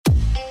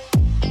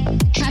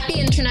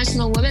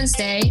International Women's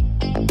Day,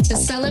 to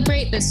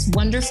celebrate this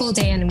wonderful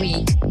day and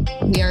week,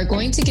 we are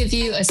going to give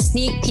you a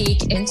sneak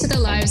peek into the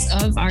lives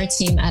of our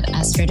team at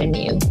Astrid and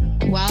Miyu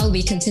while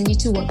we continue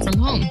to work from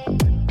home.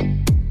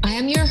 I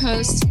am your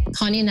host,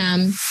 Connie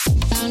Nam,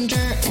 founder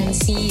and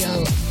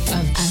CEO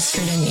of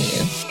Astrid and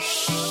Miyu.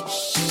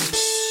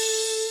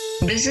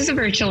 This is a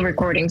virtual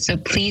recording, so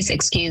please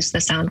excuse the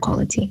sound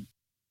quality.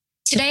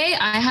 Today,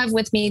 I have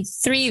with me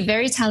three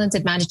very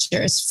talented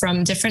managers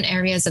from different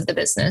areas of the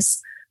business.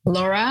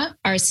 Laura,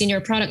 our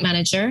senior product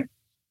manager,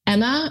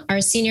 Emma,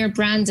 our senior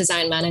brand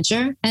design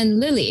manager, and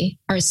Lily,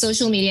 our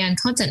social media and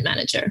content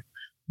manager.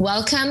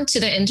 Welcome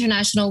to the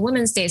International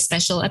Women's Day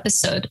special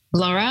episode.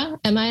 Laura,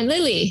 Emma, and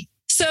Lily.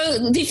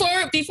 So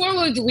before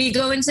we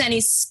go into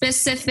any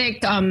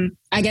specific,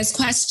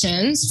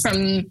 questions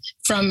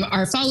from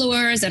our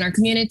followers and our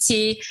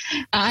community,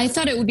 I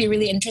thought it would be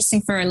really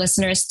interesting for our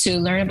listeners to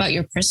learn about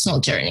your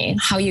personal journey,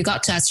 how you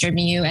got to Astrid and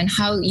Miyu and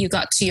how you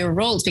got to your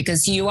roles,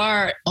 because you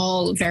are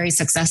all very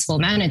successful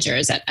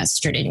managers at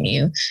Astrid and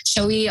Miyu.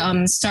 Shall we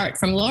start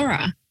from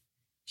Laura?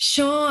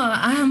 Sure.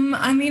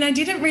 I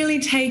didn't really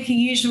take a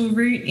usual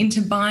route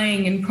into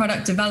buying and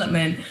product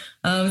development.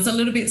 I was a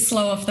little bit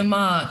slow off the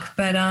mark,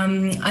 but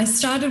I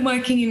started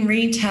working in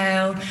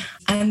retail,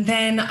 and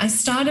then I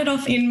started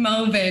off in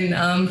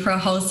Melbourne for a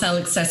wholesale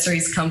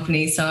accessories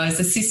company. So I was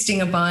assisting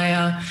a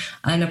buyer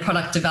and a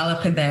product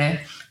developer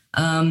there.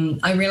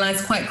 I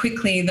realized quite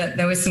quickly that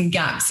there were some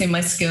gaps in my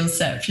skill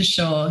set for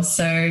sure.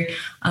 So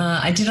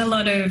I did a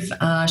lot of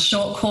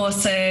short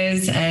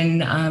courses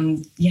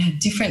and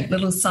different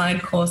little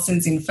side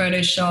courses in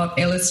Photoshop,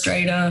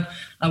 Illustrator.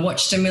 I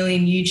watched a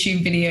million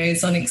YouTube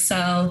videos on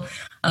Excel.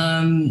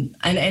 And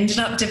ended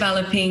up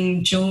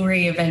developing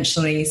jewelry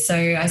eventually. So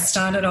I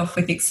started off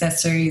with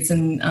accessories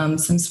and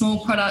some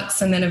small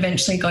products, and then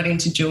eventually got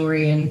into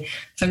jewelry. And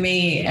for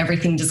me,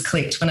 everything just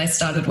clicked when I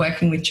started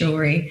working with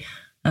jewelry.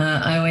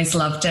 I always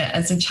loved it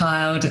as a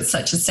child. It's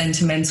such a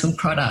sentimental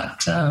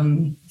product.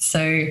 I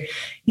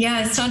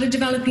started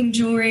developing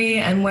jewelry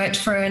and worked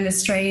for an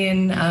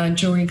Australian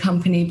jewelry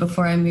company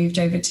before I moved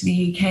over to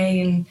the UK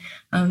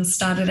and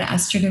started at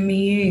Astrid and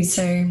Miyu.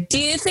 So, do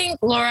you think,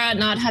 Laura,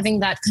 not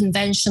having that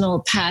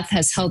conventional path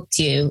has helped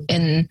you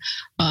in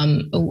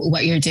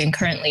what you're doing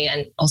currently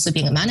and also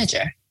being a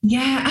manager?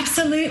 Yeah,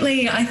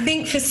 absolutely. I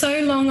think for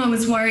so long I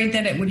was worried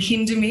that it would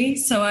hinder me.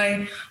 So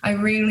I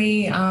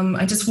really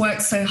just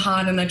worked so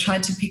hard, and I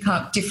tried to pick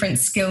up different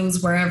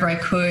skills wherever I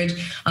could,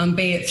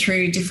 be it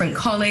through different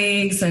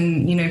colleagues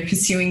and,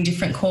 pursuing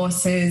different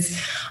courses.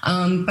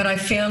 But I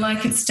feel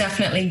like it's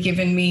definitely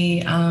given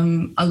me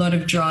a lot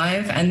of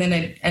drive, and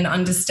then an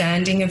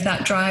understanding of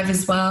that drive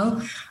as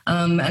well.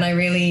 And I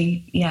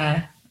really,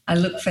 I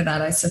look for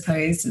that, I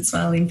suppose, as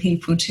well in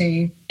people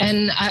too.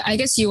 And I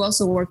guess you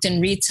also worked in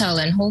retail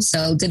and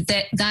wholesale. Did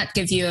that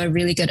give you a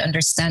really good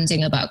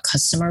understanding about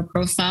customer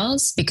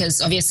profiles?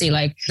 Because obviously,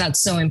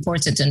 that's so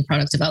important in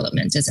product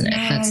development, isn't it?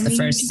 That's the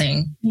first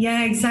thing.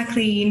 Yeah,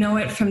 exactly. You know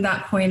it from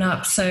that point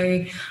up.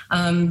 So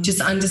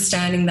just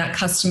understanding that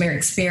customer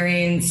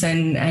experience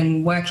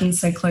and working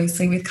so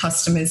closely with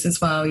customers as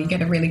well, you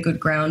get a really good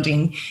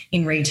grounding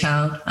in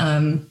retail.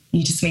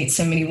 You just meet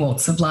so many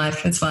walks of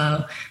life as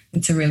well.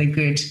 It's a really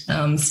good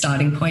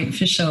starting point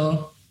for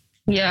sure.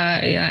 Yeah.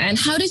 And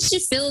how did you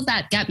fill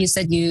that gap? You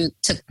said you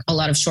took a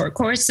lot of short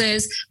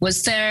courses.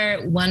 Was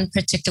there one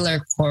particular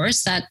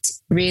course that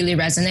really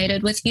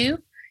resonated with you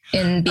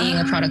in being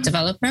a product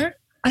developer?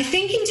 I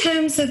think in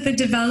terms of the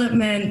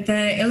development,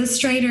 the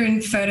Illustrator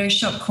and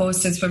Photoshop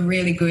courses were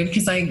really good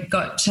because I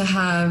got to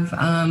have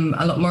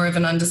a lot more of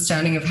an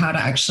understanding of how to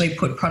actually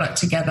put product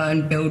together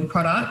and build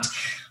product.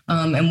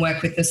 And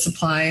work with the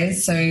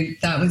suppliers. So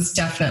that was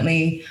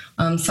definitely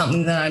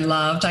something that I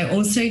loved. I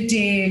also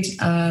did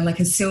a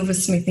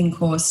silversmithing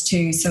course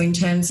too. So in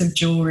terms of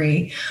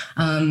jewelry,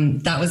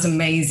 that was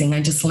amazing.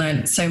 I just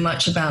learned so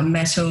much about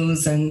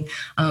metals and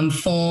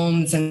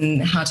forms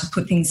and how to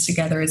put things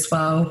together as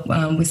well,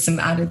 with some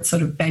added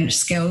sort of bench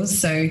skills.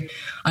 So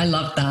I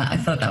loved that. I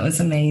thought that was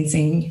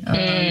amazing.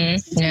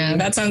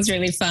 That sounds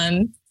really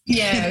fun.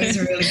 Yeah, it was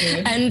really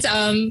good.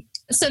 And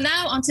so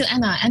now on to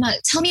Emma. Emma,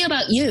 tell me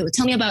about you.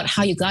 Tell me about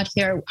how you got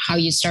here, how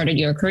you started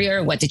your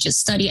career, what did you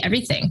study,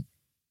 everything.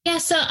 Yeah,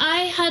 so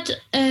I had,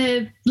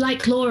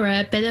 like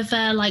Laura, a bit of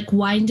a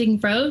winding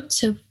road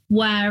to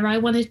where I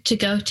wanted to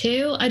go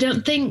to. I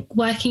don't think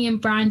working in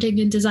branding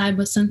and design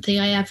was something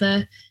I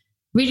ever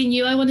really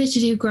knew I wanted to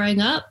do growing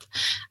up.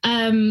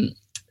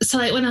 So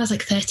when I was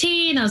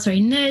 13, I was very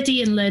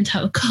nerdy and learned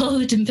how to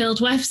code and build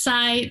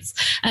websites.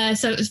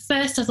 So at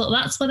first I thought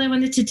that's what I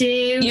wanted to do.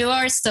 You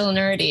are still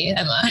nerdy,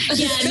 Emma.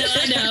 Yeah,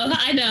 no,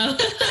 I know.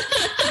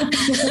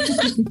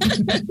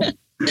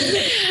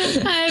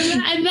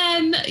 And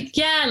then,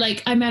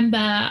 I remember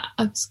I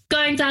was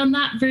going down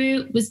that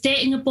route, was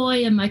dating a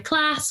boy in my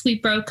class. We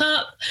broke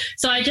up.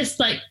 So I just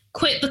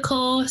quit the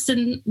course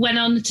and went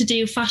on to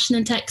do fashion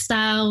and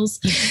textiles,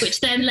 which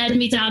then led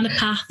me down the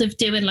path of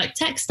doing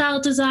textile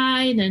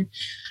design and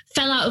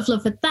fell out of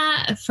love with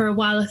that. For a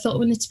while, I thought I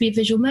wanted to be a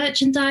visual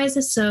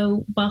merchandiser.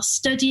 So while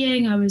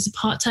studying, I was a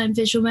part-time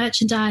visual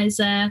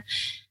merchandiser.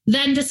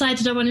 Then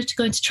decided I wanted to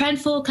go into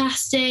trend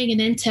forecasting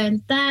and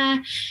interned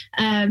there,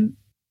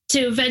 to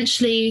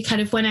eventually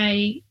kind of, when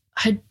I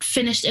had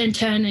finished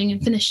interning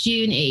and finished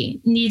uni,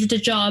 needed a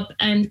job,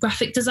 and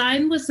graphic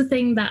design was the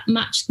thing that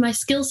matched my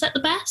skill set the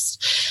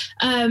best.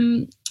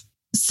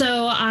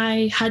 So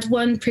I had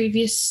one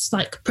previous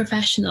like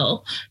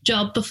professional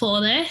job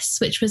before this,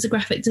 which was a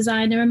graphic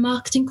designer and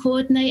marketing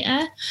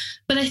coordinator.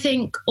 But I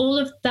think all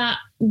of that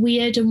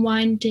weird and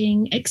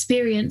winding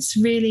experience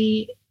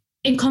really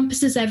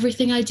encompasses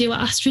everything I do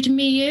at Astrid and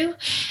Miyu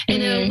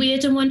in a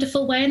weird and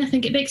wonderful way. And I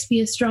think it makes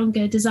me a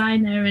stronger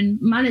designer and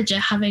manager,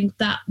 having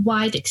that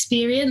wide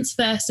experience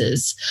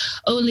versus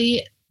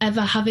only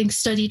ever having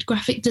studied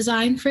graphic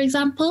design, for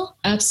example.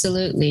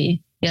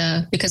 Absolutely.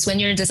 Yeah, because when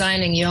you're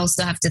designing, you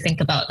also have to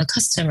think about the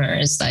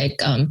customers, like,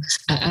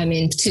 I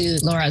mean, to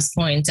Laura's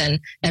point, and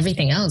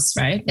everything else,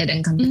 right? It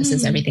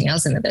encompasses everything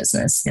else in the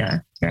business.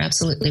 Yeah, you're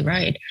absolutely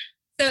right.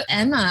 So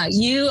Emma,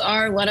 you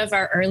are one of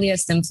our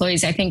earliest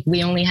employees. I think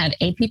we only had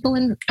 8 people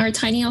in our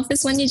tiny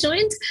office when you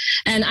joined.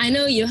 And I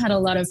know you had a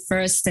lot of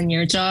firsts in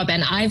your job.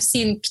 And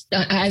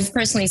I've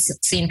personally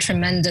seen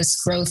tremendous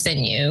growth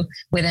in you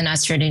within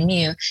Astrid and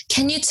Miyu.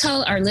 Can you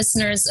tell our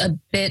listeners a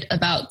bit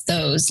about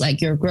those, like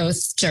your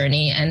growth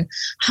journey and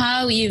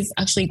how you've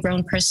actually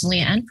grown personally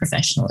and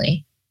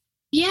professionally?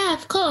 Yeah,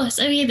 of course.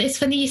 I mean, it's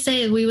funny you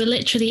say we were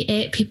literally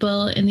 8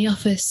 people in the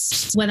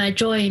office when I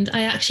joined.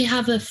 I actually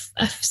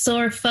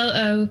saw a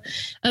photo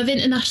of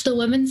International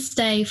Women's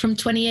Day from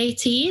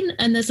 2018,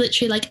 and there's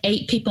literally like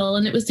 8 people,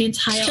 and it was the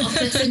entire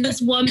office in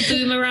this one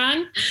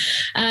boomerang.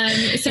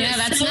 So yeah,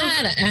 that's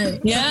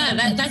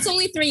mad. That's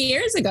only 3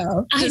 years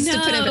ago. Just to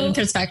put it in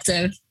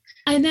perspective.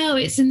 I know,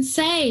 it's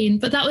insane,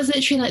 but that was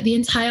literally like the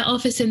entire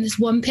office in this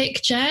one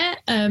picture.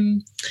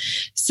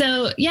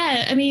 So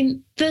yeah, I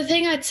mean, the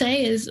thing I'd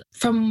say is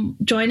from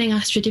joining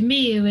Astrid and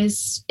Miyu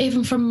is,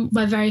 even from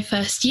my very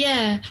first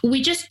year,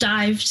 we just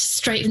dived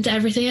straight into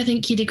everything. I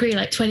think you'd agree,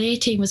 like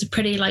 2018 was a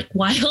pretty like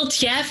wild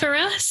year for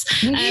us.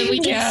 We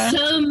did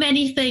so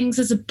many things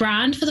as a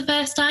brand for the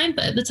first time,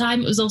 but at the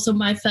time it was also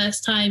my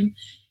first time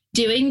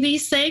doing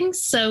these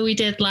things. So we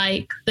did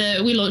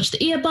we launched the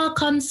earball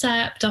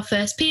concept, our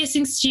first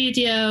piercing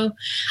studio.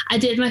 I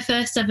did my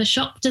first ever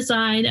shop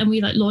design, and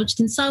we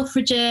launched in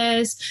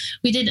Selfridges.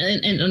 We did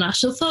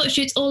international photo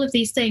shoots, all of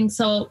these things.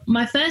 So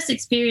my first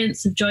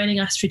experience of joining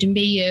Astrid and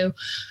Miyu,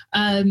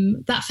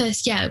 that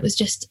first year, it was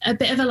just a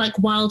bit of a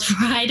wild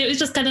ride. It was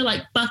just kind of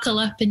buckle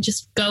up and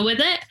just go with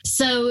it.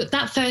 So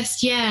that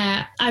first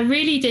year, I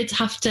really did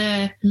have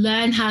to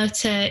learn how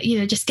to,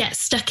 just get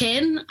stuck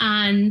in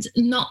and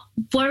not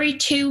worry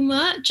too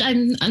much.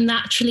 I'm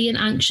naturally an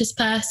anxious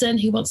person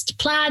who wants to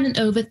plan and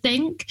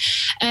overthink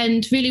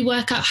and really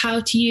work out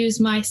how to use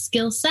my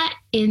skill set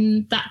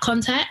in that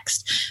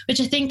context, which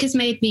I think has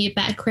made me a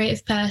better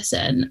creative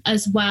person,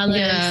 as well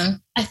as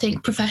I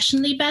think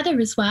professionally better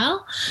as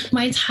well.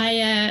 My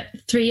entire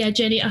 3-year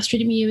journey at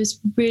Astrid and Miyu has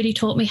really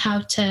taught me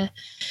how to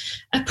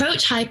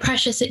approach high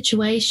pressure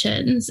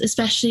situations,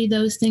 especially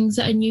those things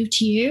that are new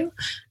to you.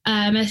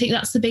 I think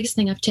that's the biggest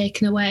thing I've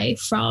taken away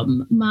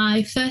from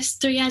my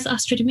first 3 years at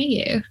Astrid and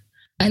Miyu.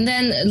 And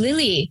then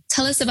Lily,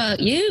 tell us about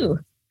you.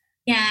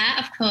 Yeah,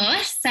 of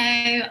course. So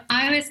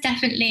I was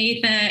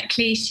definitely the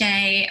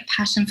cliche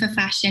passion for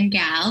fashion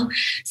gal.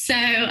 So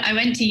I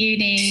went to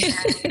uni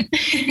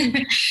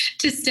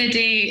to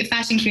study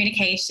fashion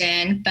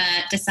communication,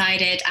 but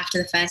decided after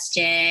the first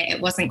year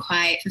it wasn't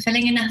quite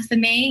fulfilling enough for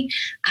me.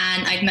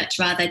 And I'd much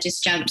rather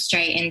just jump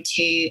straight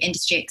into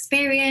industry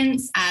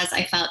experience, as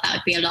I felt that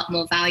would be a lot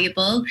more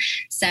valuable.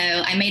 So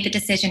I made the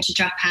decision to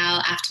drop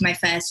out after my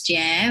first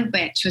year,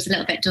 which was a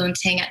little bit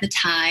daunting at the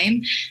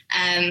time.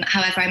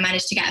 However, I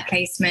managed to get a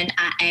placement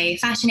at a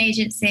fashion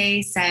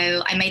agency. So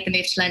I made the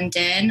move to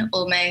London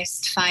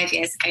almost 5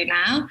 years ago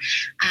now,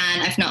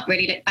 and I've not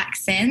really looked back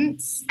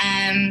since.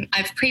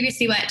 I've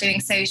previously worked doing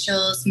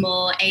socials,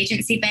 more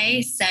agency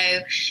based, so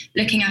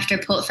looking after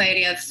a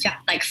portfolio of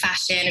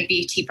fashion and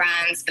beauty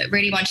brands, but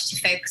really wanted to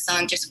focus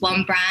on just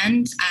one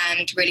brand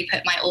and really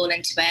put my all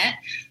into it,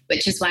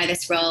 which is why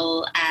this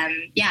role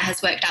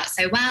has worked out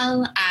so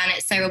well. And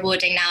it's so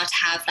rewarding now to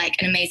have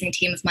an amazing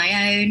team of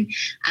my own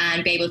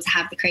and be able to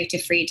have the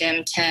creative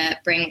freedom to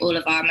bring all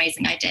of our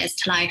amazing ideas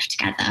to life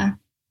together.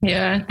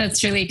 Yeah,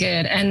 that's really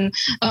good. And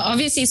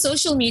obviously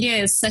social media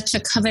is such a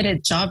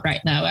coveted job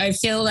right now. I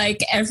feel like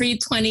every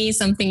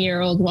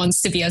 20-something-year-old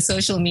wants to be a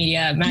social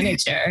media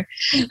manager.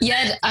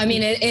 Yet, I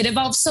mean, it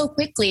evolves so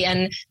quickly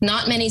and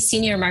not many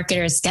senior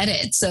marketers get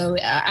it. So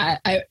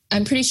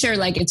I'm pretty sure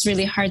it's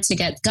really hard to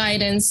get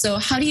guidance. So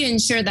how do you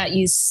ensure that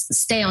you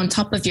stay on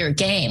top of your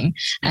game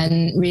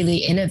and really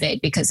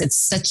innovate, because it's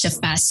such a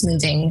fast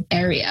moving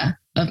area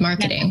of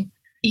marketing?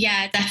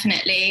 Yeah,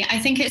 definitely. I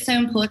think it's so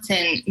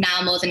important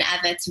now more than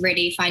ever to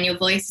really find your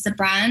voice as a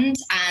brand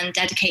and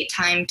dedicate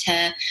time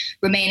to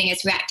remaining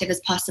as reactive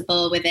as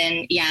possible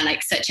within,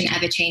 like such an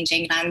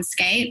ever-changing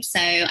landscape. So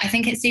I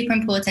think it's super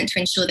important to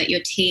ensure that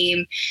your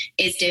team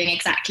is doing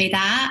exactly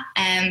that.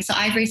 So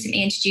I've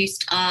recently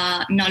introduced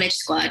our Knowledge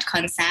Squad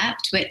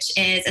concept, which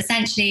is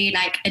essentially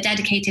like a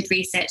dedicated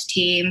research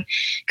team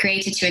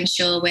created to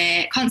ensure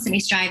we're constantly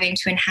striving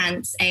to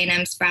enhance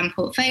A&M's brand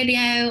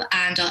portfolio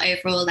and our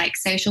overall like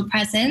social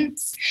presence.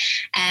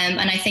 And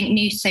I think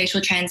new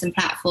social trends and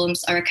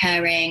platforms are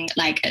occurring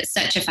like at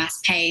such a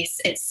fast pace.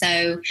 It's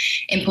so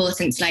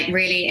important to like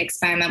really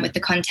experiment with the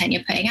content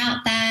you're putting out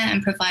there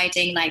and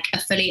providing like a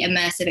fully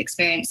immersive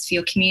experience for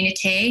your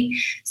community.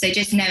 So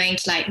just knowing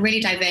to like really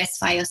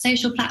diversify your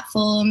social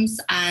platforms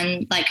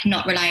and like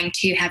not relying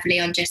too heavily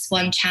on just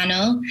one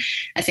channel.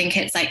 I think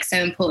it's like so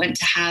important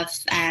to have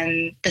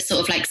the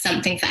sort of like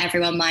something for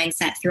everyone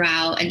mindset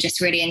throughout and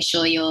just really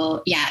ensure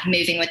you're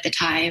moving with the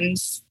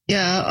times.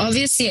 Yeah,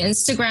 obviously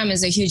Instagram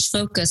is a huge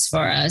focus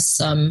for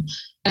us. And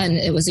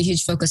it was a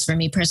huge focus for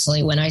me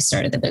personally when I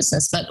started the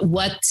business. But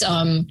what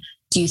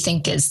do you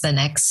think is the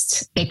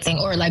next big thing,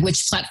 or like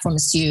which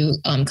platforms do you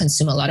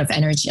consume a lot of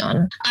energy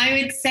on? I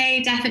would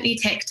say definitely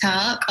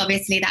TikTok.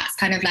 Obviously that's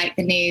kind of like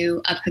the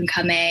new up and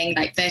coming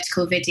like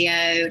vertical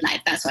video.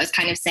 Like that's what I was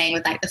kind of saying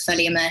with like the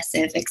fully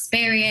immersive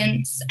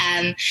experience.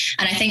 And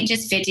I think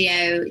just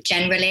video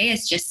generally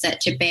is just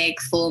such a big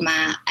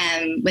format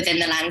within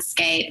the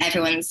landscape.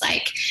 Everyone's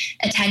like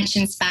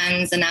attention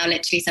spans are now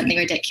literally something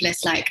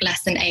ridiculous, like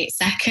less than 8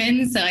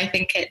 seconds. So I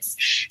think it's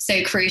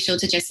so crucial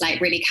to just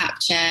like really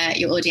capture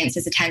your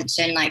audience's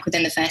attention like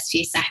within the first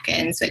few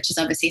seconds, which is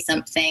obviously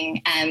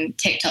something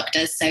TikTok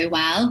does so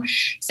well.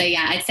 So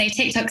yeah, I'd say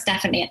TikTok's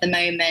definitely at the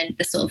moment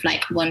the sort of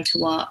like one to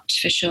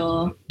watch for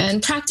sure.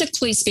 And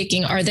practically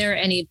speaking, are there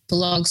any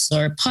blogs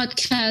or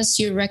podcasts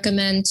you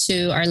recommend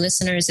to our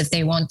listeners if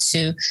they want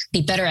to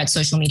be better at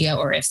social media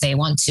or if they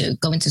want to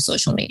go into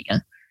social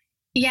media?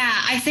 Yeah,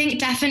 I think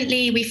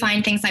definitely we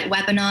find things like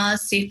webinars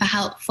super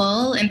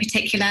helpful in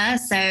particular.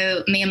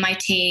 So me and my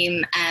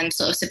team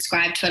sort of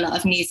subscribe to a lot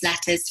of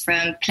newsletters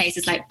from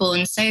places like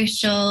Born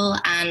Social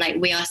and like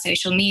We Are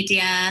Social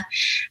Media.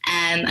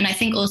 And I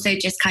think also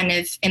just kind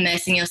of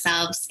immersing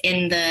yourselves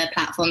in the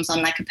platforms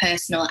on like a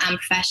personal and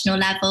professional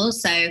level.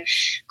 So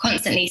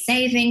constantly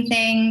saving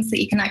things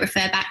that you can like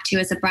refer back to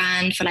as a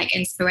brand for like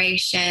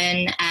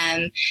inspiration,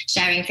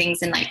 sharing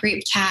things in like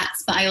group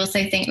chats. But I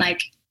also think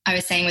like I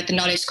was saying with the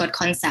Knowledge Squad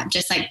concept,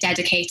 just like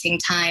dedicating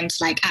time to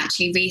like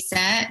actually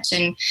research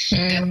and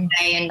go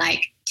away and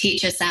like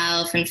teach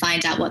yourself and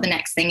find out what the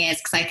next thing is.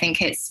 Because I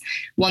think it's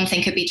one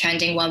thing could be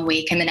trending one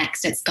week and the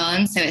next it's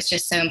gone. So it's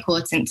just so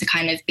important to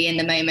kind of be in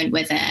the moment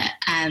with it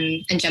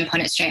and jump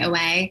on it straight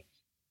away.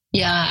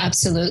 Yeah,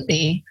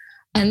 absolutely.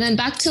 And then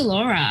back to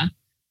Laura.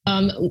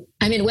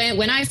 I mean,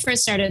 when I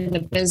first started the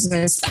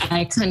business,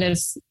 I kind of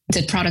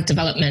did product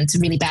development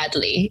really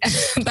badly.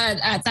 But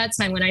at that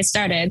time when I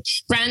started,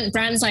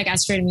 brands like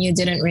Astrid and Miyu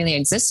didn't really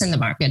exist in the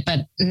market.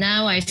 But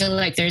now I feel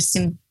like there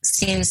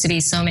seems to be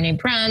so many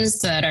brands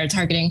that are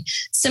targeting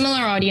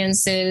similar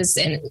audiences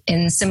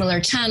in similar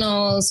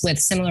channels with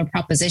similar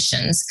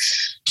propositions.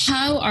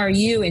 How are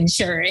you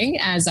ensuring,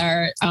 as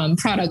our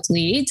product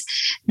lead,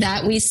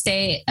 that we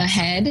stay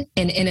ahead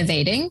in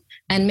innovating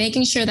and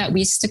making sure that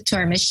we stick to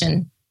our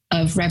mission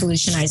of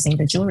revolutionizing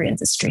the jewelry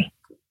industry?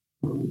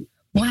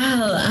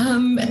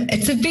 Wow,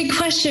 it's a big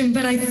question,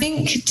 but I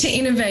think to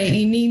innovate,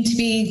 you need to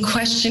be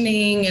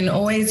questioning and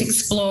always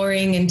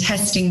exploring and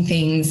testing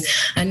things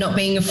and not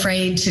being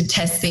afraid to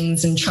test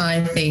things and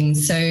try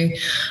things. So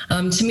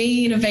to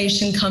me,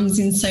 innovation comes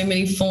in so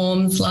many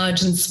forms,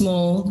 large and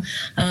small.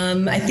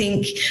 I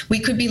think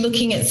we could be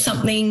looking at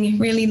something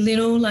really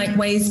little, like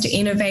ways to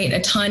innovate a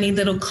tiny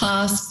little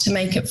clasp to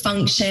make it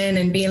function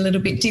and be a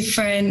little bit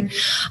different.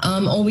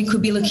 Or we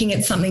could be looking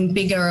at something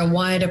bigger, a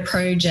wider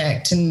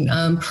project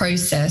and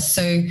process.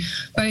 So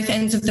both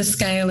ends of the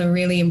scale are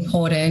really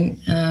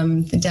important.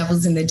 The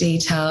devil's in the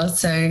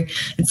details. So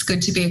it's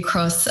good to be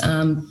across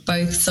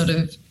both sort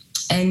of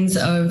ends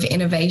of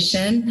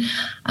innovation.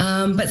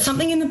 But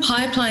something in the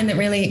pipeline that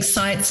really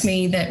excites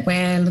me that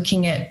we're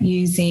looking at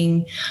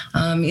using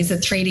is a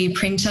 3D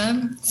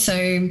printer.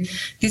 So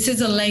this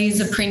is a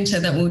laser printer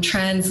that will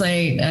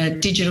translate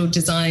digital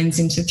designs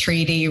into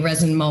 3D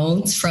resin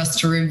molds for us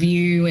to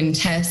review and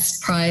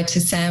test prior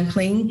to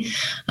sampling.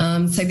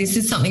 So this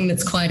is something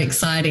that's quite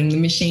exciting. The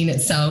machine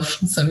itself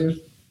sort of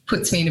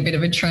puts me in a bit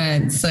of a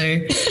trance. So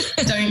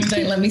don't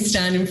let me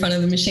stand in front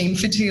of the machine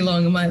for too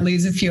long. I might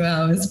lose a few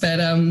hours, but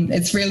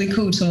it's really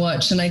cool to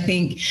watch. And I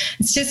think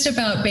it's just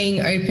about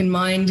being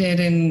open-minded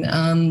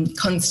and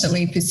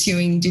constantly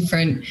pursuing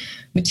different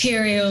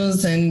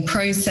materials and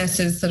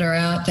processes that are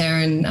out there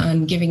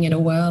and giving it a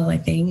whirl, I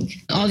think.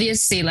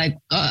 Obviously, like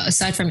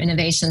aside from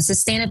innovation,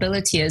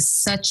 sustainability is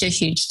such a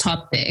huge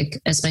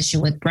topic,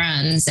 especially with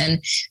brands.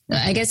 And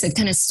I guess it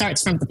kind of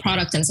starts from the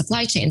product and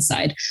supply chain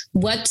side.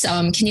 What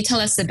can you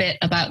tell us a bit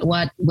about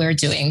what we're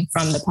doing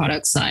from the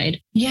product side?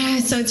 Yeah,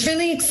 so it's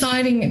really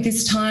exciting at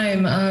this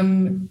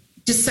time.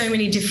 just so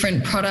many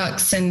different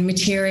products and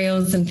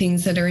materials and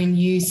things that are in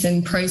use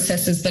and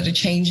processes that are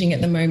changing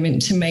at the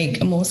moment to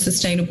make a more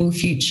sustainable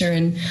future.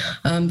 And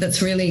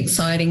that's really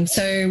exciting.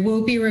 So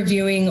we'll be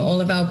reviewing all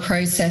of our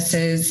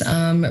processes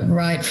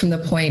right from the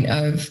point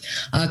of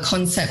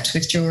concept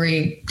with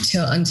jewelry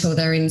until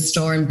they're in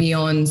store and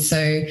beyond.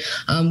 So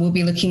we'll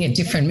be looking at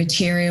different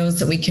materials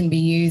that we can be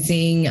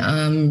using,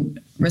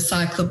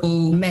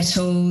 recyclable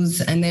metals,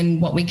 and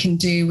then what we can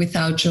do with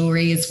our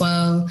jewelry as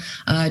well,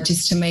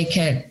 just to make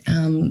it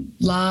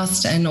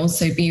last and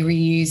also be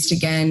reused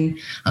again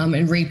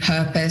and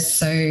repurposed.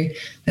 So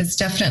there's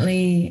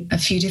definitely a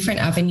few different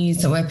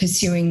avenues that we're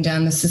pursuing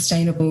down the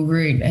sustainable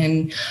route.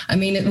 And I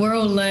mean, we're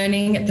all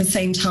learning at the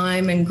same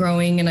time and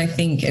growing. And I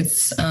think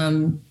it's,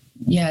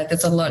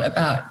 there's a lot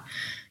about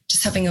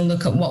just having a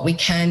look at what we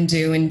can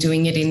do and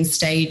doing it in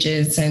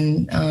stages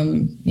and,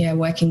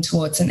 working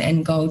towards an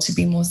end goal to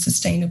be more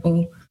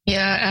sustainable.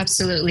 Yeah,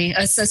 absolutely.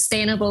 A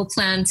sustainable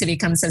plan to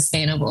become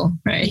sustainable,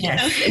 right?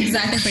 Yes,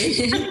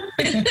 exactly.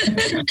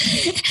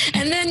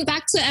 And then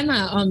back to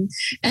Emma.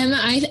 Emma,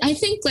 I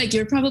think like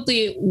you're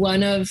probably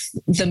one of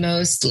the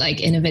most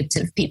like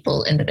innovative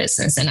people in the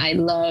business. And I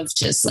love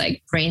just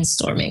like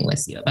brainstorming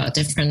with you about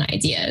different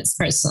ideas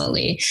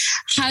personally.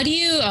 How do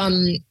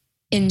you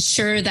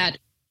ensure that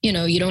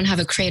you don't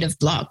have a creative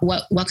block?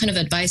 What kind of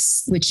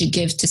advice would you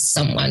give to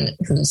someone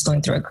who's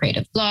going through a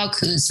creative block,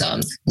 who's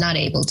not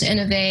able to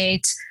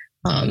innovate?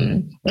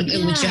 Would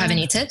you have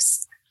any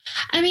tips?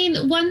 I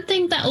mean, one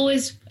thing that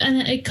always,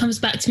 and it comes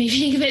back to me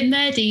being a bit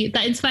nerdy,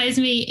 that inspires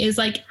me is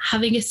like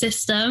having a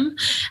system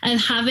and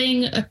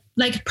having a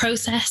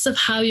process of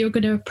how you're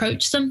going to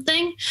approach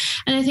something.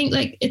 And I think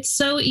like it's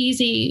so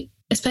easy,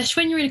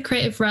 especially when you're in a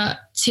creative rut,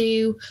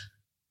 to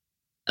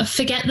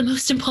forget the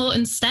most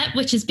important step,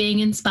 which is being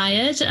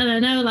inspired. And I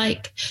know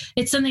like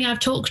it's something I've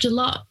talked a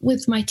lot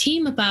with my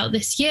team about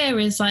this year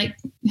is like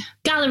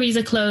galleries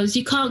are closed.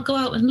 You can't go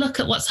out and look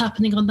at what's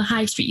happening on the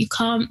high street. You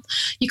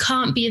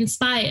can't be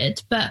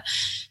inspired. But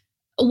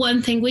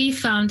one thing we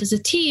found as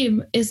a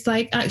team is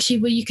like actually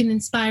where you can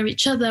inspire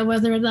each other,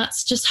 whether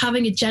that's just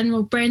having a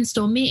general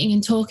brainstorm meeting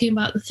and talking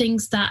about the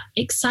things that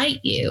excite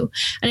you.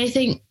 And I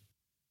think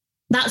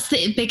that's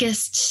the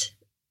biggest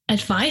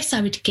advice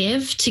I would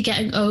give to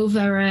getting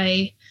over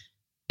a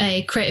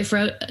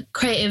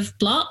creative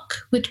block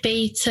would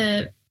be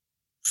to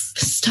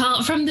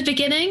start from the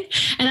beginning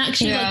and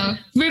actually like,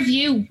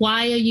 review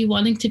why are you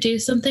wanting to do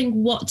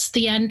something? What's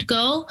the end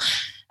goal?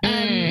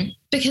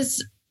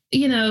 Because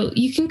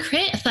you can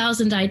create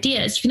 1,000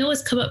 ideas. You can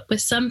always come up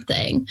with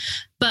something,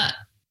 but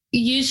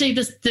usually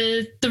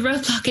the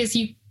roadblock is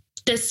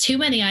there's too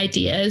many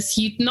ideas.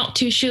 You're not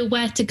too sure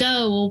where to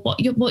go or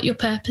what your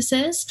purpose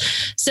is.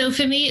 So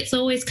for me, it's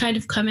always kind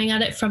of coming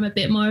at it from a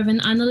bit more of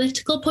an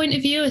analytical point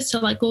of view as to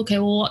like, okay,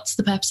 well, what's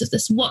the purpose of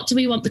this? What do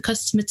we want the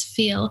customer to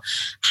feel?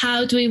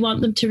 How do we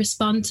want them to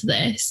respond to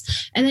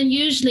this? And then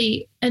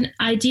usually an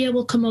idea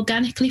will come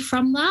organically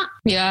from that.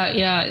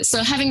 Yeah.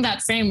 So having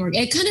that framework,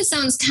 it kind of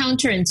sounds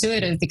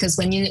counterintuitive because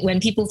when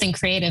people think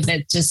creative,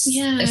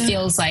 it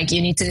feels like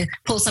you need to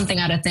pull something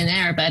out of thin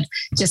air, but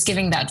just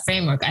giving that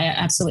framework, I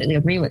absolutely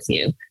agree with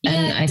you.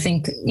 And I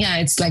think,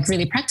 it's like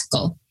really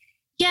practical.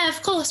 Yeah,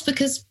 of course,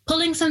 because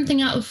pulling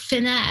something out of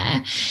thin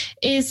air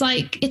is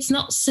like, it's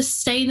not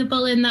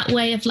sustainable in that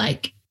way of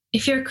like,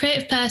 if you're a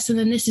creative person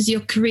and this is your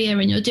career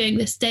and you're doing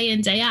this day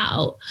in, day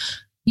out,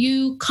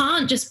 you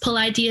can't just pull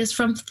ideas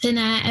from thin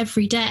air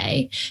every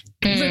day,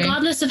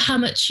 regardless of how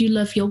much you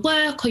love your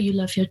work or you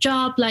love your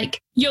job.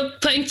 Like you're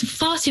putting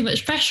far too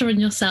much pressure on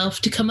yourself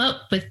to come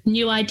up with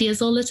new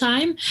ideas all the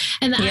time.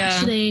 And that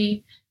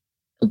actually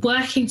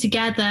working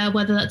together,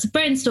 whether that's a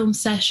brainstorm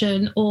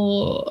session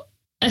or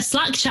a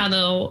Slack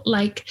channel,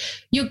 like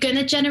you're going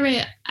to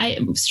generate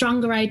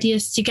stronger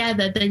ideas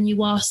together than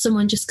you are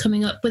someone just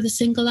coming up with a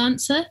single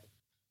answer.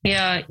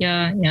 Yeah.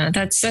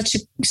 That's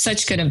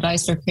such good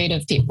advice for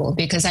creative people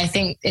because I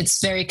think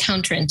it's very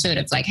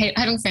counterintuitive, like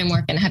having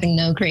framework and having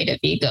no creative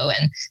ego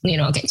and,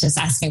 just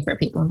asking for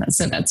people.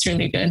 That's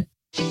really good.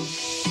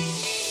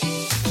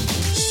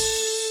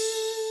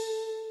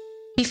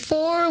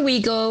 Before we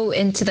go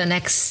into the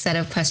next set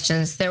of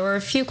questions, there were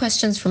a few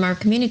questions from our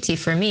community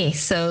for me.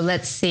 So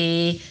let's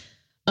see.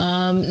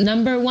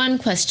 Number one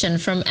question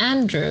from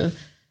Andrew.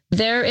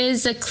 There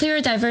is a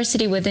clear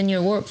diversity within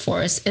your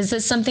workforce. Is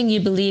this something you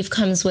believe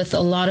comes with a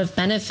lot of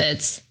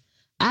benefits?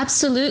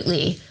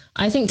 Absolutely.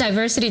 I think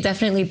diversity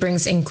definitely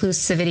brings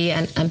inclusivity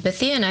and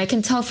empathy. And I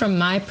can tell from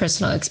my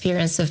personal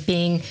experience of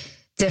being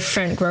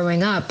different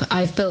growing up,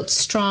 I've built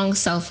strong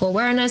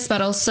self-awareness,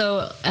 but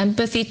also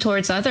empathy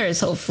towards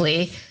others,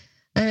 hopefully.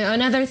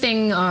 Another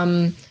thing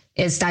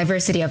is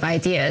diversity of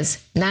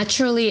ideas.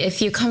 Naturally,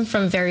 if you come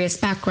from various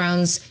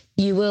backgrounds,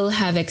 you will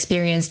have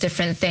experienced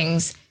different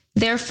things.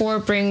 Therefore,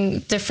 bring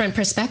different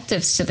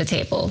perspectives to the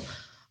table.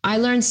 I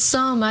learn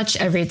so much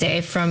every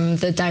day from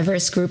the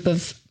diverse group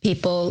of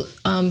people,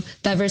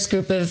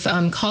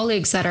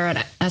 colleagues that are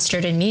at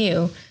Astrid and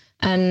Miyu.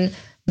 And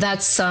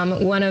that's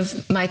one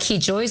of my key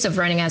joys of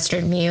running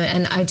Astrid and Miyu,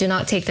 and I do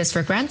not take this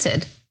for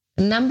granted.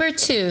 Number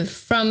two,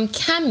 from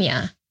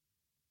Kamya.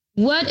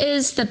 What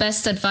is the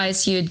best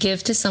advice you'd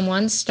give to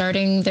someone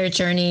starting their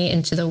journey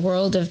into the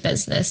world of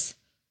business?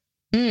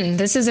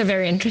 This is a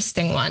very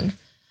interesting one.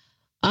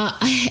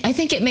 I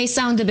think it may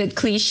sound a bit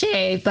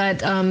cliche,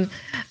 but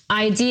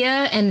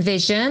idea and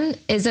vision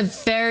is a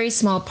very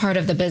small part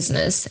of the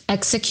business.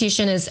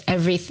 Execution is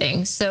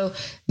everything. So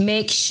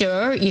make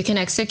sure you can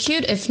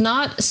execute. If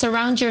not,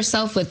 surround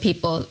yourself with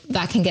people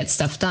that can get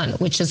stuff done,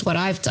 which is what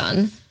I've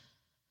done.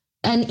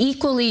 And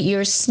equally,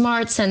 your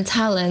smarts and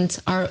talent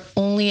are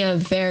only a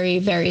very,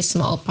 very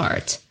small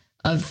part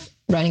of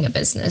running a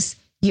business.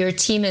 Your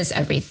team is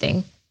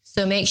everything.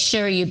 So make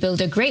sure you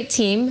build a great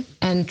team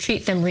and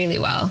treat them really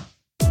well.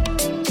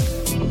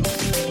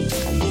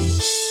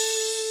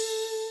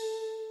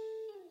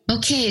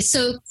 Okay,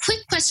 so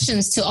quick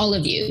questions to all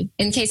of you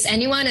in case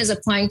anyone is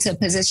applying to a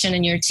position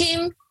in your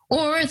team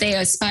or they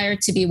aspire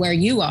to be where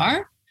you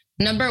are.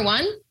 Number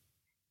one,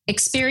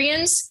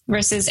 experience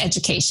versus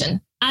education.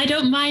 I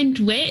don't mind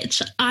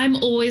which. I'm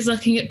always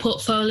looking at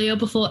portfolio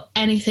before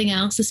anything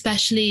else,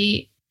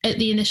 especially at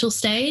the initial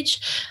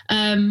stage.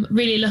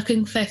 Really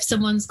looking for if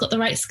someone's got the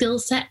right skill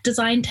set,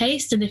 design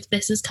taste, and if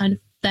this is kind of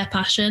their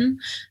passion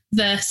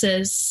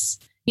versus,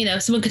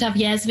 someone could have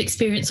years of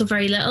experience or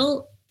very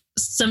little.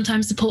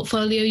 Sometimes the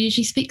portfolio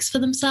usually speaks for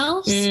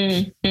themselves.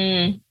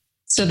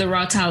 So the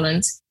raw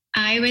talent.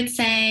 I would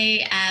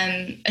say,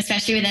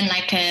 especially within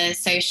like a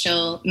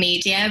social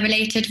media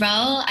related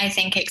role, I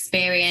think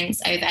experience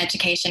over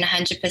education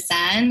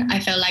 100%. I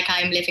feel like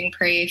I'm living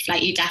proof.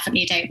 Like you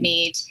definitely don't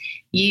need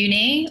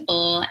uni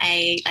or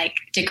a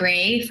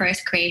degree for a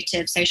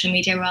creative social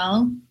media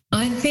role.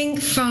 I think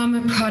from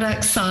a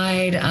product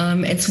side,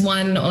 it's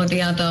one or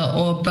the other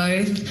or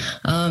both.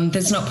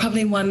 There's not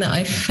probably one that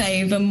I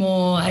favor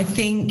more. I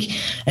think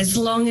as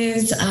long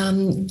as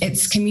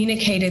it's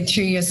communicated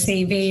through your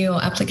CV or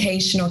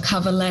application or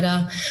cover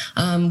letter,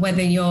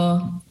 whether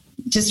you're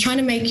just trying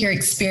to make your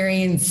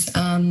experience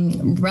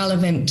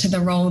relevant to the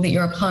role that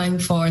you're applying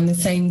for, and the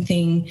same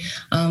thing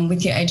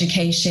with your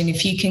education.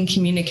 If you can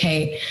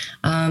communicate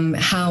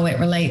how it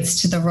relates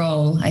to the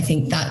role, I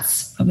think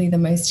that's probably the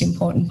most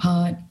important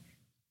part.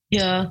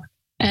 Yeah.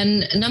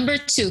 And number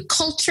two,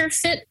 culture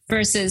fit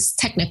versus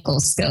technical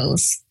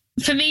skills.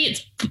 For me,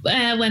 it's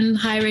when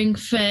hiring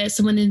for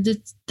someone in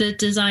the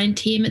design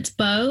team, it's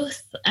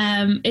both.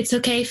 It's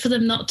okay for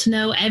them not to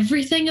know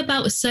everything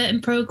about a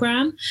certain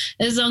program,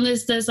 as long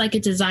as there's like a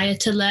desire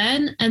to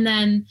learn. And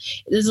then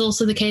there's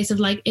also the case of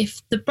like,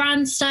 if the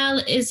brand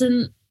style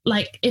isn't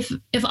like, if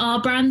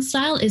our brand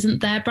style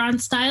isn't their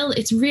brand style,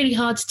 it's really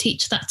hard to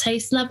teach that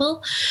taste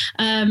level.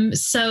 And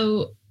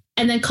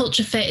then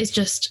culture fit is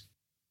just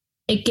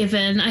a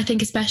given, I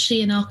think,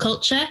 especially in our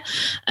culture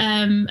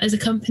as a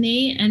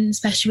company and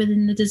especially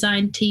within the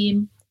design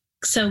team.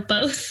 So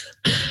both.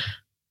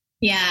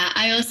 Yeah,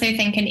 I also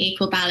think an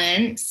equal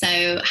balance.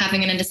 So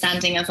having an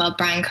understanding of our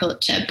brand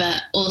culture,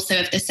 but also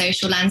of the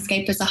social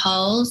landscape as a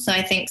whole. So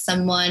I think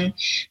someone,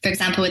 for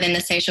example, within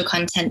the social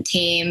content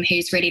team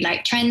who's really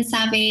like trend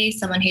savvy,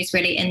 someone who's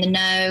really in the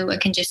know,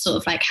 it can just sort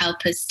of like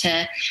help us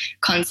to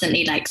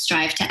constantly like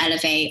strive to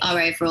elevate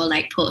our overall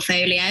like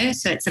portfolio.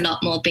 So it's a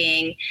lot more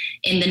being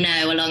in the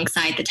know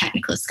alongside the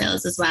technical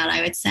skills as well,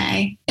 I would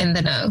say. In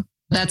the know.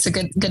 That's a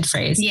good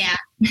phrase. Yeah.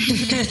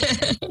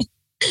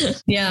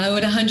 Yeah, I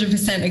would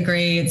 100%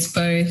 agree. It's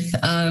both.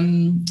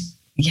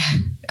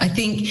 I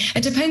think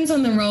it depends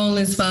on the role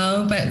as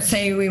well. But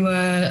say we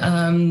were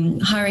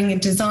hiring a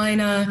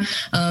designer,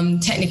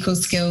 technical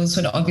skills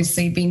would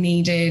obviously be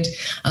needed,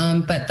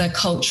 but the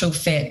cultural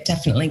fit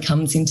definitely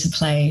comes into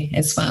play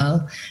as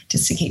well,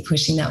 just to keep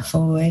pushing that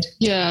forward.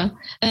 Yeah.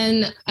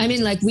 And I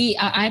mean,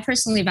 I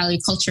personally value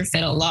culture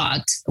fit a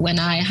lot when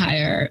I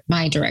hire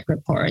my direct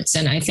reports.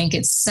 And I think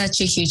it's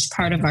such a huge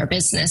part of our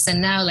business.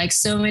 And now like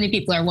so many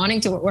people are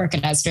wanting to work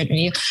at Astrid and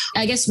Miyu.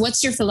 I guess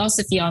what's your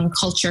philosophy on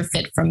culture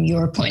fit from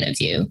your point of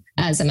view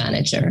as a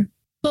manager?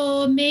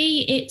 For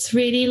me, it's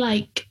really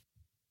like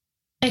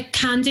a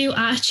can-do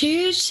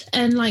attitude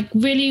and like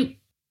really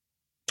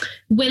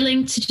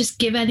willing to just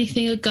give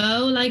anything a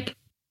go. Like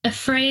a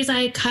phrase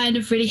I kind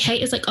of really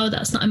hate is like, oh,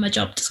 that's not in my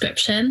job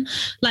description.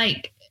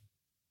 Like,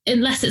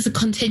 unless it's a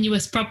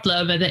continuous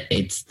problem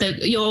and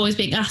you're always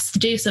being asked to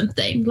do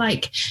something.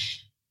 Like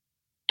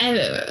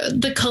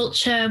the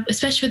culture,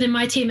 especially within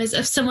my team, is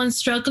if someone's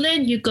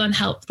struggling, you go and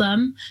help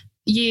them.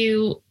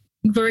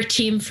 We're a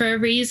team for a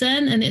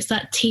reason, and it's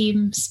that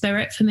team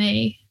spirit for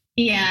me.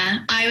 Yeah,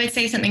 I would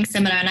say something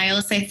similar. And I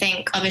also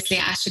think, obviously,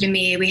 at Astrid and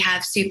Miyu, we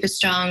have super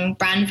strong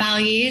brand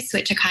values,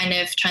 which are kind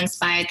of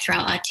transpired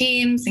throughout our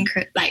teams and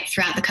like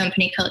throughout the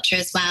company culture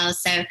as well.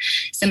 So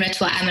similar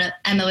to what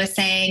Emma was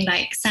saying,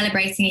 like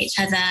celebrating each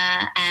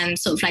other,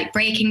 sort of like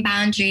breaking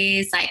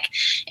boundaries, like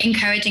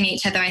encouraging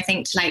each other, I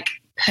think, to like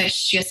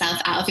push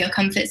yourself out of your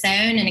comfort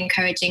zone, and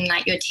encouraging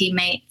like your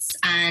teammates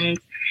and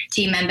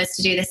team members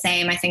to do the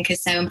same, I think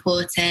is so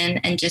important.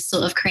 And just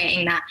sort of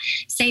creating that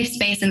safe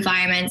space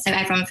environment so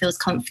everyone feels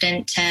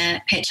confident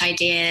to pitch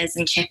ideas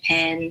and chip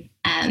in.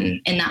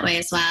 in that way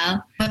as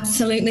well.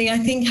 Absolutely. I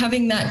think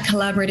having that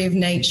collaborative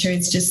nature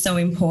is just so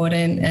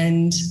important,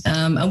 and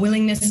a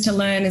willingness to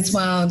learn as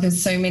well.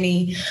 There's so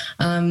many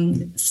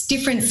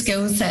different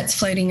skill sets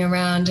floating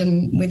around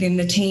and within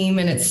the team,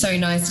 and it's so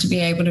nice to be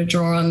able to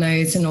draw on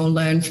those and all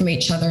learn from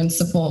each other and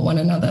support one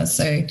another.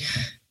 So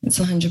it's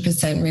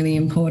 100% really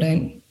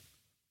important.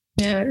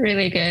 Yeah,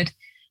 really good.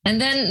 And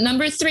then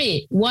number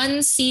 3, one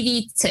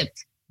CV tip,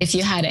 if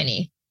you had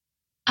any.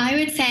 I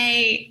would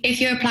say if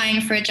you're applying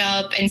for a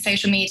job in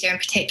social media in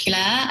particular,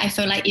 I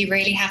feel like you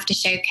really have to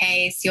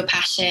showcase your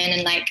passion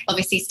and like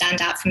obviously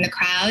stand out from the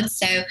crowd.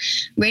 So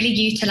really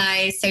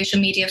utilize social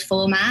media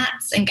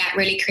formats and get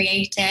really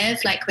creative,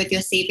 like with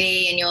your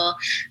CV and your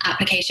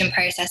application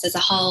process as a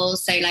whole.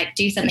 So like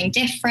do something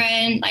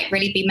different, like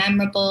really be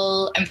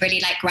memorable and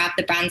really like grab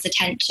the brand's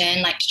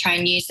attention, like to try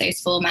and use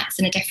those formats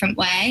in a different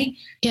way.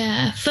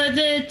 Yeah, for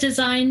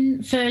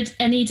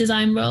any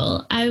design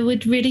role, I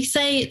would really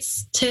say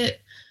it's to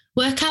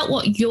work out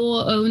what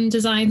your own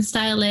design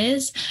style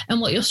is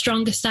and what you're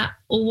strongest at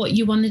or what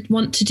you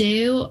want to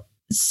do.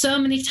 So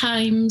many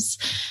times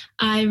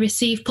I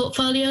receive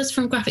portfolios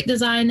from graphic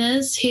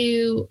designers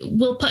who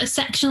will put a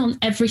section on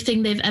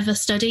everything they've ever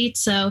studied.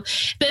 So a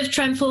bit of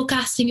trend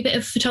forecasting, a bit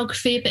of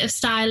photography, a bit of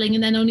styling,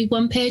 and then only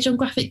one page on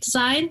graphic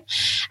design.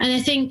 And I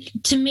think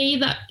to me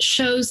that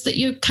shows that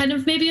you're kind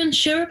of maybe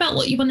unsure about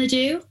what you want to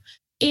do.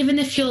 Even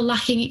if you're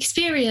lacking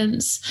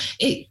experience,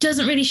 it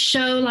doesn't really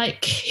show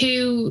like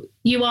who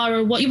you are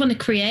or what you want to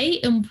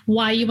create and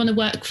why you want to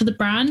work for the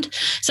brand.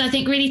 So I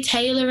think really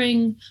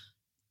tailoring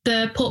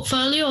the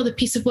portfolio or the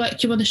piece of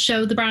work you want to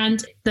show the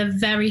brand, the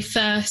very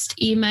first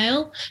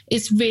email,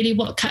 is really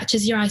what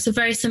catches your eye. So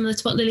very similar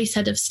to what Lily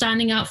said of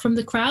standing out from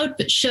the crowd,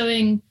 but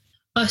showing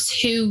us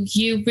who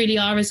you really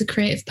are as a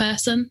creative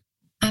person.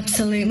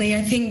 Absolutely.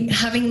 I think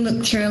having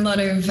looked through a lot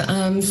of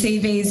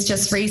CVs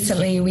just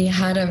recently, we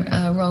had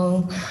a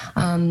role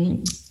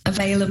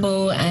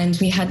available and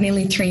we had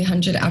nearly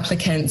 300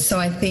 applicants. So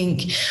I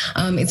think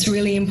it's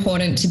really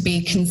important to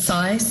be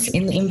concise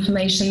in the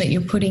information that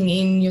you're putting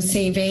in your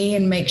CV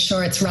and make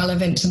sure it's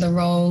relevant to the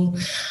role,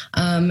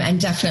 and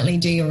definitely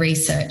do your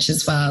research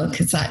as well,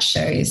 because that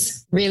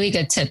shows. Really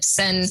good tips.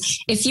 And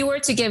if you were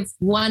to give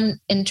one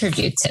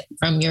interview tip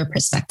from your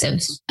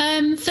perspective?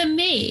 For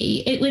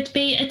me, it would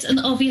be, it's an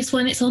obvious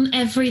one. It's on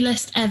every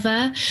list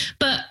ever,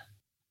 but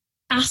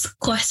ask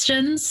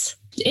questions.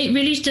 It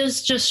really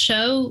does just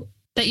show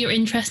that you're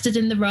interested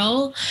in the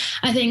role.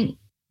 I think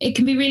it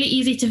can be really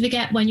easy to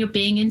forget when you're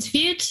being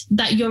interviewed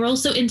that you're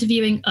also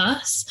interviewing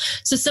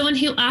us. So someone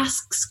who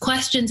asks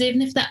questions,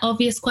 even if they're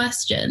obvious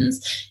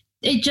questions,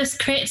 it just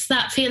creates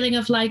that feeling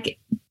of like,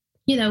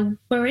 you know,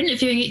 we're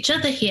interviewing each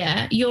other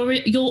here. You're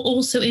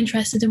also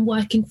interested in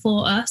working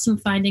for us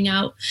and finding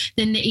out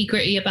the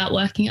nitty-gritty about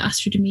working at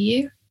Astrid and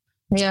Miyu.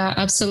 Yeah,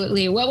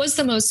 absolutely. What was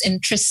the most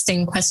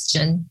interesting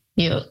question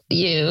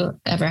you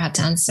ever had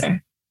to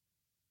answer?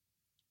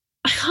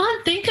 I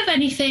can't think of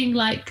anything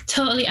like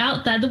totally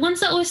out there. The ones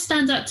that always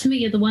stand out to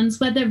me are the ones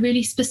where they're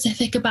really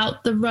specific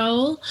about the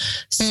role.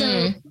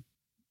 So,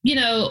 you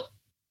know,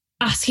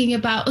 asking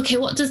about, okay,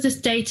 what does this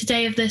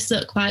day-to-day of this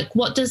look like?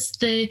 What does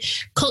the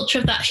culture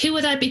of that? Who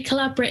would I be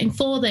collaborating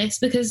for this?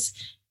 Because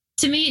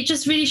to me, it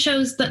just really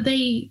shows that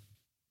they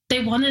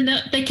want to know,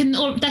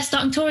 they're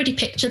starting to already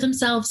picture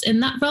themselves in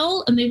that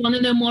role and they want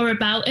to know more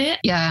about it.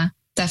 Yeah,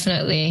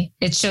 definitely.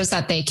 It shows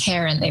that they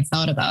care and they've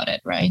thought about it,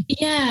 right?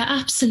 Yeah,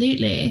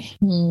 absolutely.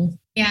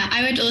 Yeah,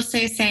 I would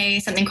also say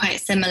something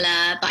quite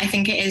similar, but I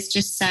think it is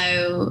just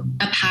so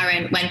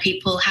apparent when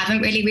people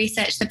haven't really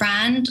researched the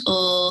brand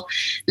or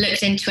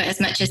looked into it as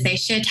much as they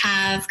should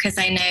have, because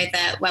I know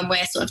that when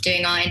we're sort of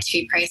doing our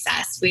interview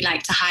process, we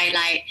like to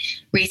highlight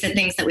recent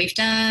things that we've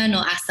done or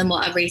ask them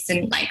what a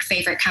recent like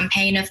favorite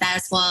campaign of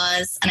theirs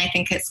was. And I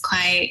think it's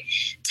quite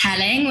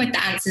telling with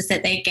the answers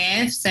that they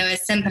give. So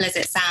as simple as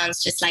it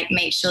sounds, just like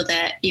make sure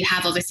that you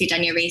have obviously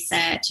done your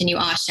research and you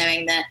are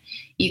showing that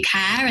you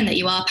care and that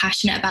you are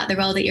passionate about the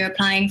role that you're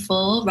applying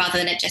for, rather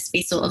than it just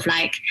be sort of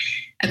like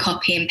a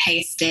copy and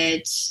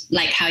pasted,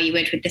 like how you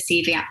would with the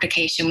CV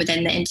application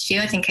within the interview.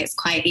 I think it's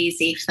quite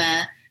easy for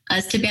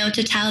us to be able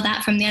to tell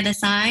that from the other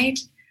side.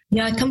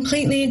 Yeah, I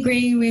completely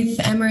agree with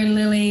Emma and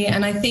Lily.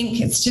 And I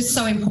think it's just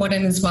so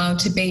important as well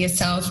to be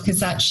yourself, because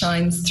that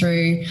shines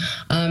through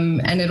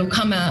and it'll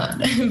come out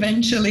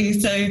eventually.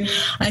 So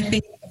I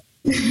think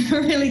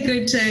really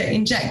good to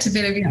inject a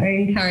bit of your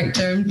own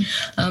character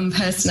and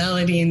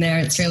personality in there.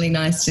 It's really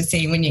nice to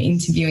see when you're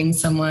interviewing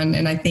someone.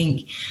 And I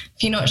think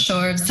if you're not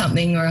sure of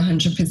something or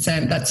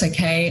 100%, that's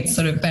okay. It's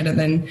sort of better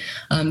than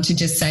to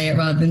just say it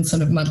rather than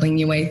sort of muddling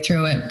your way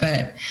through it.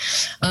 But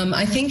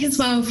I think as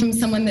well, from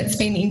someone that's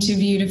been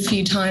interviewed a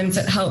few times,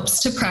 it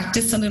helps to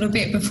practice a little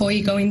bit before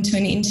you go into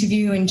an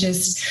interview and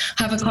just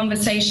have a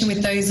conversation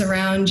with those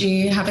around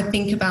you, have a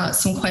think about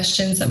some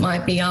questions that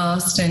might be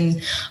asked.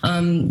 And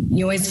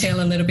you always feel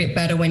a little bit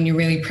better when you're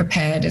really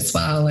prepared as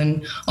well.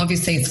 And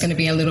obviously it's going to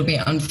be a little bit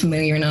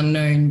unfamiliar and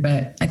unknown,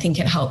 but I think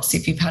it helps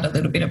if you've had a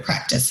little bit of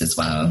practice as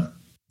well.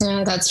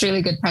 Yeah, that's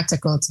really good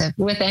practical tip.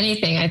 With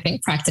anything, I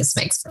think practice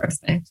makes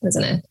perfect,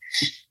 isn't it?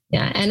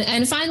 Yeah.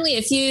 And finally,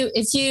 if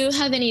you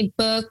have any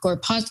book or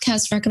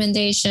podcast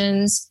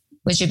recommendations,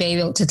 would you be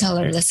able to tell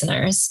our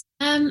listeners?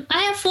 I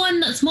have one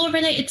that's more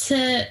related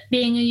to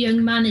being a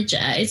young manager.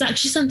 It's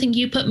actually something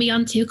you put me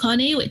onto,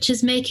 Connie, which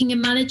is Making a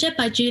Manager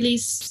by Julie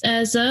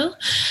Zoe.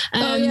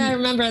 Oh, yeah, I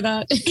remember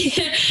that.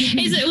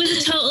 It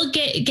was a total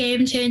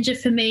game changer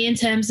for me in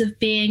terms of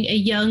being a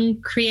young,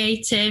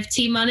 creative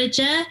team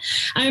manager.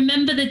 I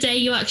remember the day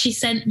you actually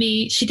sent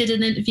me, she did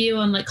an interview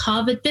on like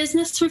Harvard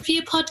Business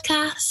Review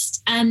podcast.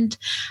 And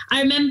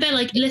I remember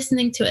like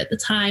listening to it at the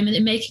time and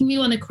it making me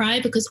want to cry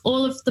because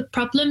all of the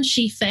problems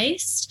she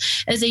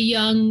faced as a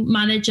young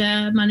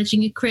manager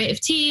managing a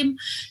creative team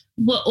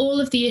were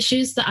all of the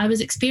issues that I was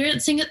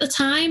experiencing at the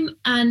time.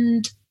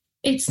 And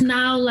it's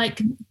now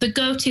like the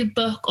go-to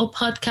book or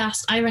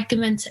podcast I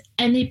recommend to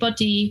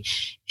anybody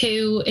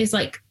who is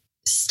like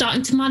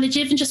starting to manage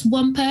even just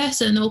one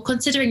person or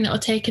considering that or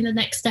taking the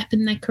next step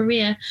in their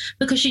career,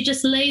 because she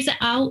just lays it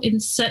out in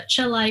such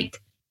a like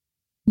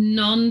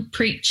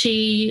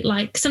non-preachy,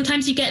 like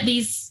sometimes you get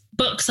these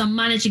books on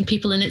managing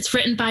people and it's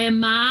written by a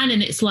man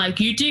and it's like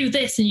you do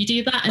this and you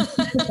do that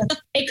and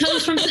it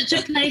comes from such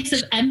a place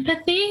of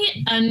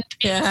empathy and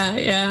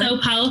so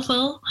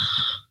powerful.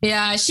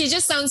 Yeah, she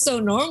just sounds so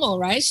normal,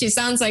 right? She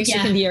sounds like she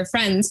can be your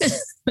friend.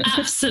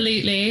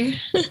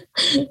 Absolutely.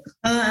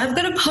 I've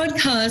got a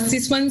podcast.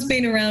 This one's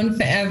been around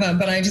forever,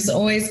 but I just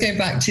always go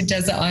back to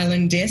Desert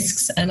Island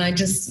Discs. And I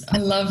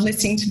love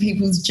listening to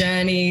people's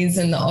journeys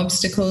and the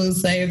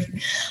obstacles they've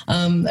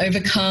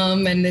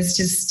overcome. And there's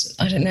just,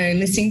 I don't know,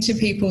 listening to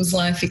people's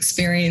life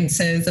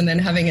experiences and then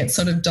having it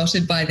sort of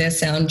dotted by their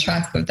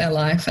soundtrack of their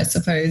life, I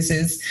suppose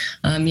is,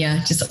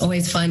 just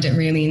always find it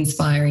really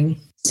inspiring.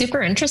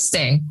 Super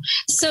interesting.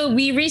 So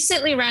we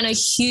recently ran a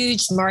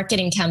huge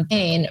marketing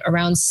campaign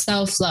around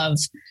self-love,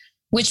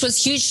 which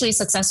was hugely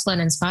successful and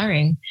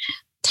inspiring.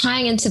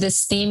 Tying into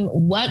this theme,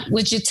 what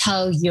would you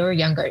tell your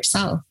younger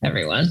self,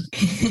 everyone?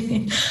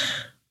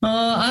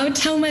 I would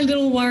tell my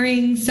little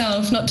worrying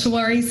self not to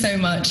worry so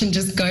much and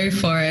just go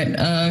for it.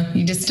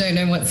 You just don't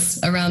know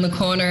what's around the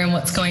corner and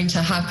what's going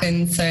to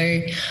happen.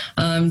 So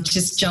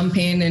just jump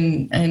in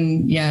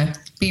and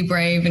be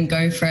brave and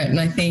go for it. And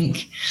I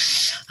think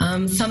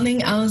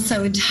something else I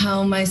would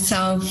tell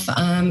myself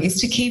is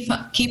to keep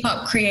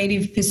up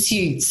creative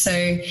pursuits.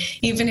 So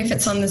even if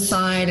it's on the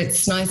side,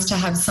 it's nice to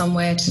have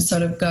somewhere to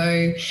sort of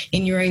go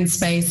in your own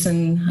space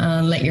and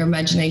let your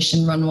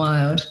imagination run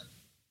wild.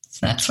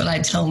 So that's what I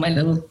tell my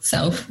little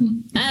self.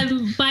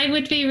 Mine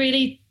would be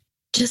really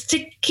just to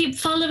keep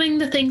following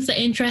the things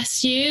that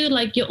interest you.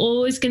 Like you're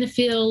always going to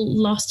feel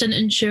lost and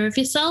unsure of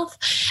yourself,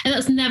 and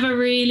that's never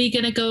really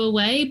going to go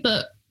away.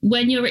 But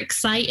when you're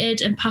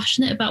excited and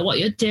passionate about what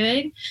you're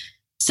doing,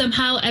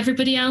 somehow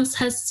everybody else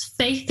has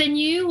faith in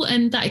you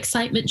and that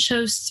excitement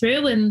shows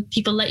through and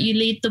people let you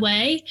lead the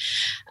way.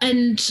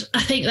 And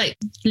I think like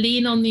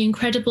lean on the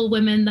incredible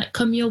women that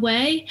come your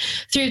way.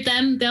 Through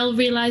them, they'll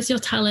realize your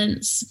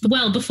talents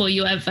well before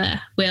you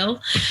ever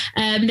will.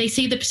 They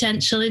see the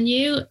potential in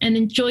you and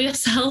enjoy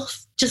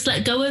yourself. Just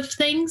let go of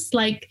things,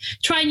 like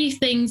try new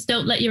things.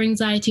 Don't let your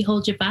anxiety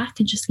hold you back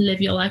and just live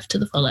your life to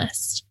the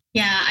fullest.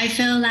 Yeah, I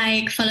feel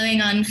like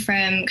following on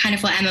from kind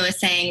of what Emma was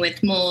saying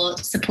with more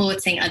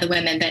supporting other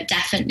women, but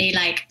definitely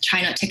like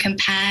try not to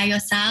compare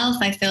yourself.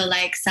 I feel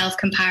like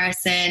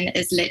self-comparison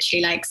is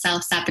literally like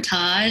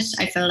self-sabotage.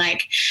 I feel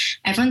like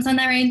everyone's on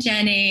their own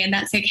journey and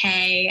that's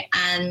okay.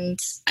 And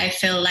I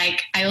feel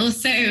like I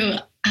also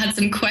had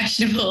some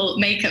questionable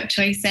makeup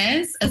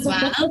choices as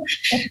well.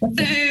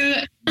 So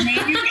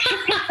maybe,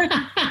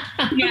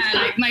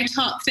 like my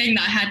top thing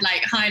that I had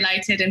like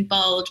highlighted in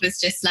bold was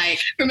just like,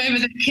 remember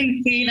that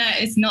concealer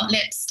is not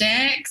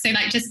lipstick. So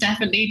like just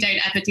definitely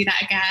don't ever do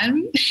that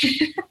again.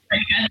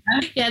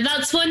 Yeah,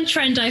 that's one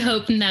trend I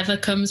hope never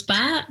comes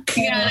back.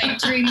 Yeah, like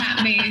Dream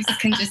Matte Mousse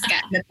can just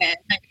get in the bin.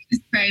 Like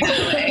just throw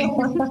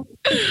that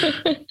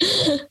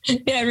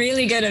away. Yeah,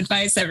 really good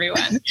advice,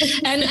 everyone.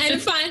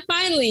 And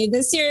finally,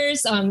 this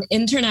year's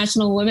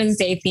International Women's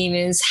Day theme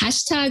is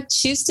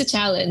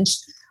 #ChooseToChallenge.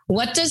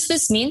 What does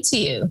this mean to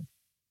you?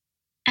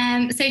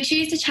 So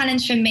choose to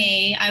challenge for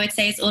me, I would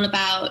say it's all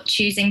about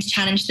choosing to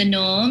challenge the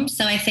norm.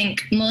 So I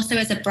think more so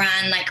as a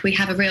brand, like we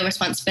have a real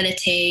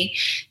responsibility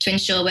to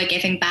ensure we're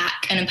giving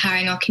back and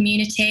empowering our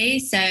community.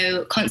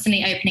 So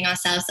constantly opening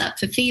ourselves up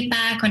for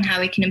feedback on how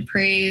we can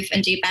improve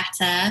and do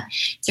better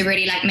to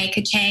really like make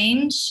a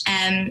change.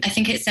 I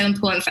think it's so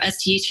important for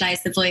us to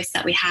utilize the voice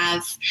that we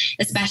have,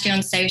 especially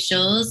on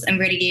socials, and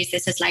really use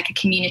this as like a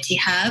community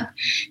hub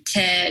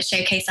to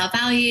showcase our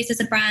values as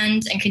a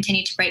brand and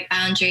continue to break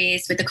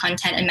boundaries with the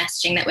content and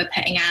messaging that we're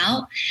putting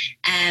out.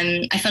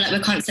 I feel like we're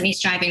constantly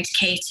striving to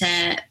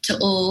cater to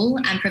all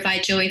and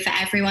provide joy for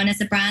everyone as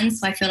a brand.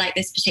 So I feel like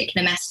this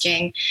particular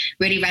messaging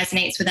really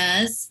resonates with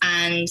us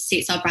and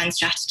suits our brand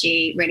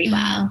strategy really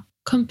well.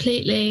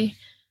 Completely.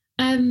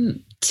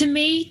 To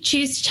me,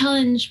 choose to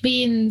challenge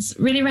means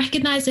really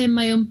recognizing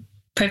my own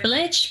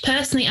privilege,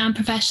 personally and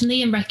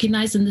professionally, and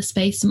recognizing the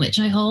space in which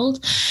I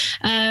hold.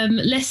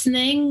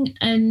 Listening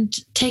and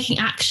taking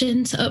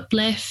action to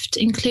uplift,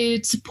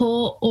 include,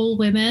 support all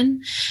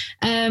women,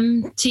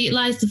 to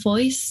utilize the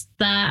voice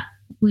that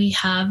we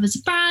have as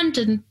a brand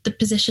and the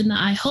position that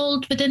I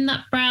hold within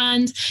that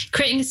brand,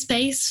 creating a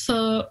space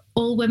for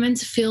all women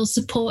to feel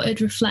supported,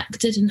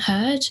 reflected and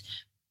heard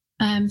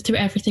through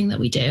everything that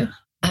we do.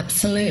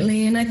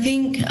 Absolutely. And I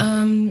think,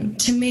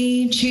 to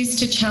me, Choose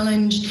to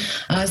Challenge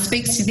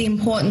speaks to the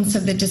importance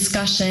of the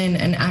discussion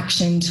and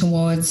action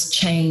towards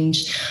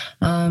change.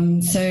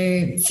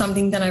 So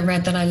something that I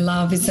read that I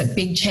love is that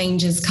big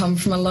changes come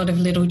from a lot of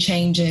little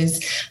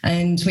changes,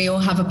 and we all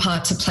have a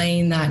part to play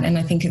in that. And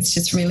I think it's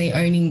just really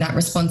owning that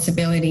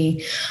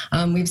responsibility.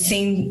 We've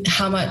seen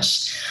how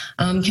much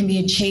can be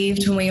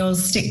achieved when we all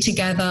stick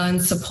together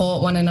and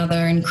support one another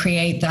and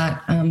create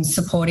that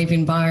supportive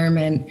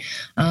environment.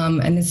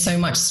 And there's so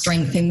much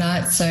strength in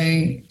that. So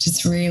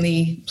just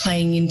really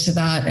playing into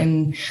that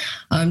and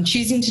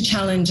choosing to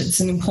challenge, it's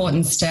an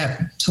important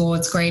step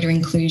towards greater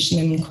inclusion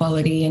and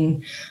equality. And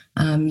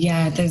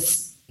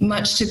there's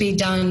much to be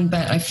done,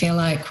 but I feel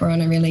like we're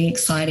on a really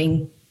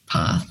exciting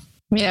path.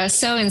 Yeah,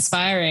 so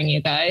inspiring,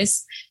 you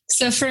guys.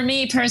 So for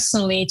me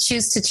personally,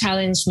 Choose to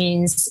Challenge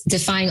means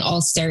defying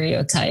all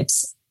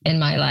stereotypes in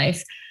my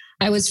life.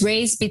 I was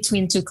raised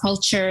between two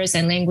cultures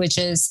and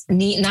languages,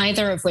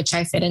 neither of which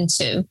I fit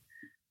into.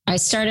 I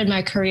started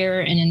my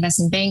career in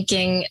investment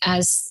banking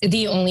as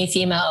the only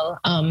female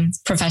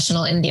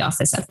professional in the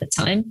office at the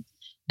time.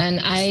 And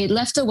I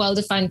left a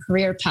well-defined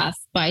career path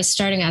by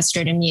starting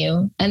Astrid and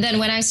Miyu. And then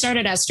when I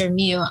started Astrid and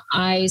Miyu,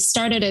 I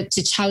started it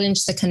to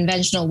challenge the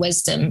conventional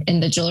wisdom in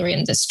the jewelry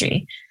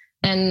industry.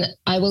 And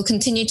I will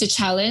continue to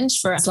challenge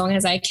for as long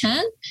as I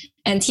can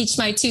and teach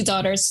my two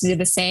daughters to do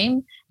the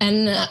same.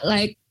 And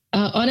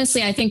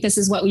honestly, I think this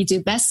is what we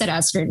do best at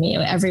Astrid and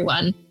Miyu,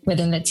 everyone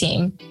within the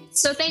team.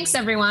 So thanks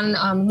everyone,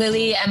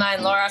 Lily, Emma,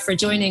 and Laura for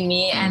joining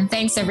me. And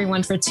thanks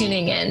everyone for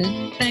tuning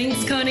in.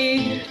 Thanks,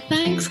 Connie.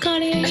 Thanks,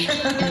 Connie.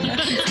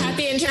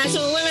 Happy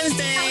International Women's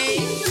Day.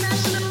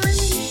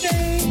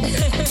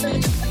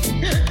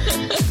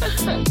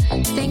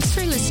 Thanks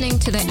for listening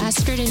to the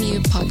Astrid and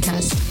Miyu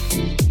podcast.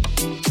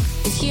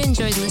 If you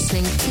enjoyed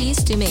listening, please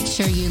do make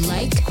sure you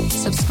like,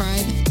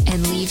 subscribe,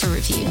 and leave a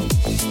review.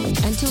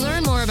 And to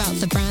learn more about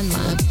the Brand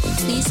Lab,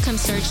 please come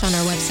search on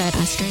our website,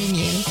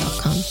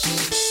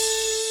 astridandmiyu.com.